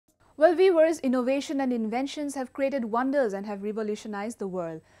Well, viewers, innovation and inventions have created wonders and have revolutionized the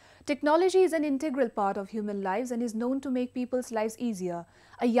world. Technology is an integral part of human lives and is known to make people's lives easier.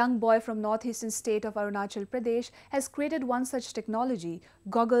 A young boy from northeastern state of Arunachal Pradesh has created one such technology,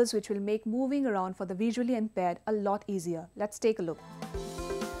 goggles which will make moving around for the visually impaired a lot easier. Let's take a look.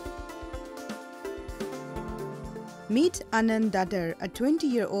 Meet Anang Tadar, a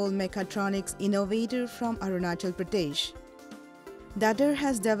 20-year-old Mechatronics innovator from Arunachal Pradesh. Tadar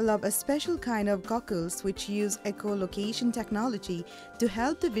has developed a special kind of goggles which use echolocation technology to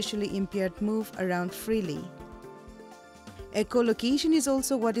help the visually impaired move around freely. Echolocation is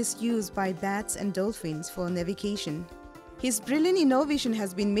also what is used by bats and dolphins for navigation. His brilliant innovation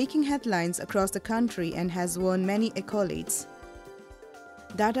has been making headlines across the country and has won many accolades.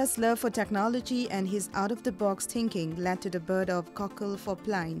 Tadar's love for technology and his out-of-the-box thinking led to the birth of Goggle for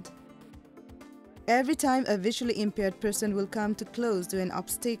blind. Every time a visually impaired person will come too close to an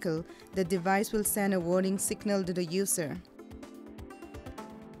obstacle, the device will send a warning signal to the user.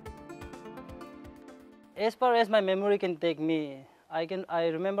 As far as my memory can take me, I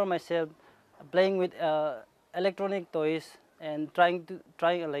remember myself playing with electronic toys and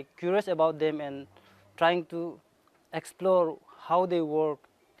curious about them and trying to explore how they work.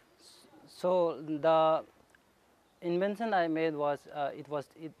 So the invention I made was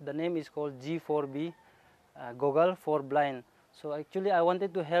the name is called G4B, Goggle for blind. So actually I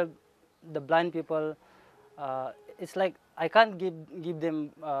wanted to help the blind people. It's like I can't give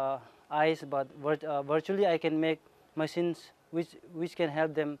them eyes, but virtually I can make machines which can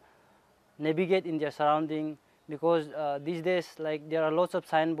help them navigate in their surrounding, because these days there are lots of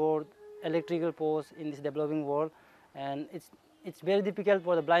signboard, electrical poles in this developing world, and it's very difficult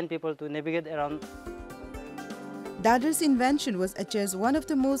for the blind people to navigate around. Tadar's invention was adjudged one of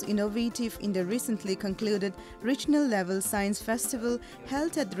the most innovative in the recently concluded Regional Level Science Festival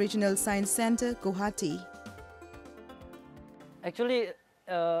held at the Regional Science Center, Guwahati. Actually,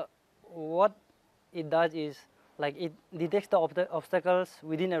 what it does is it detects the obstacles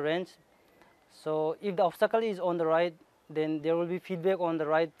within a range. So if the obstacle is on the right, then there will be feedback on the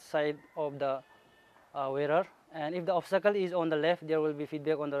right side of the wearer, and if the obstacle is on the left, there will be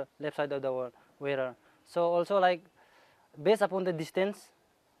feedback on the left side of the wearer. So also based upon the distance,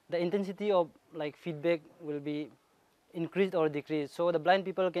 the intensity of feedback will be increased or decreased. So the blind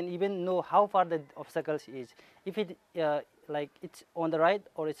people can even know how far the obstacles is, if it it's on the right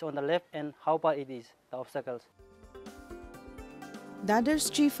or it's on the left, and how far it is, the obstacles. Tadar's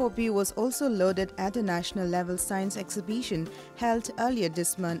G4B was also loaded at the National Level Science Exhibition held earlier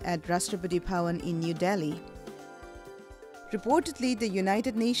this month at Rashtrapati Bhavan in New Delhi. Reportedly, the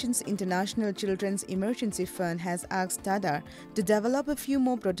United Nations International Children's Emergency Fund has asked Tadar to develop a few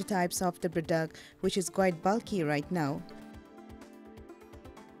more prototypes of the product, which is quite bulky right now.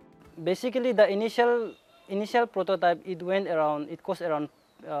 Basically, the initial prototype, it cost around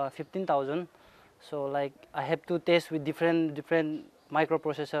 15,000. So I have to test with different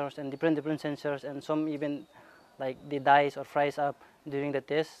microprocessors and different sensors, and some even the dies or fries up during the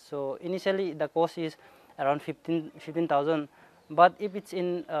test. So initially the cost is around 15,000, but if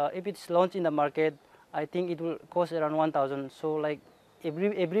it's launched in the market, I think it will cost around 1,000. So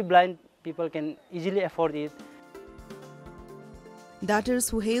every blind people can easily afford it. Tadar,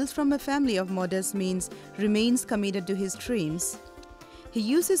 who hails from a family of modest means, remains committed to his dreams. He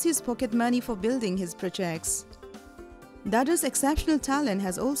uses his pocket money for building his projects. Tadar's exceptional talent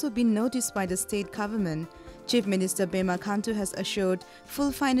has also been noticed by the state government. Chief Minister Bema Khantu has assured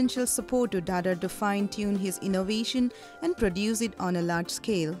full financial support to Tadar to fine-tune his innovation and produce it on a large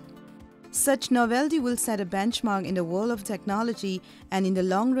scale. Such novelty will set a benchmark in the world of technology and in the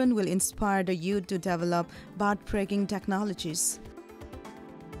long run will inspire the youth to develop path-breaking technologies.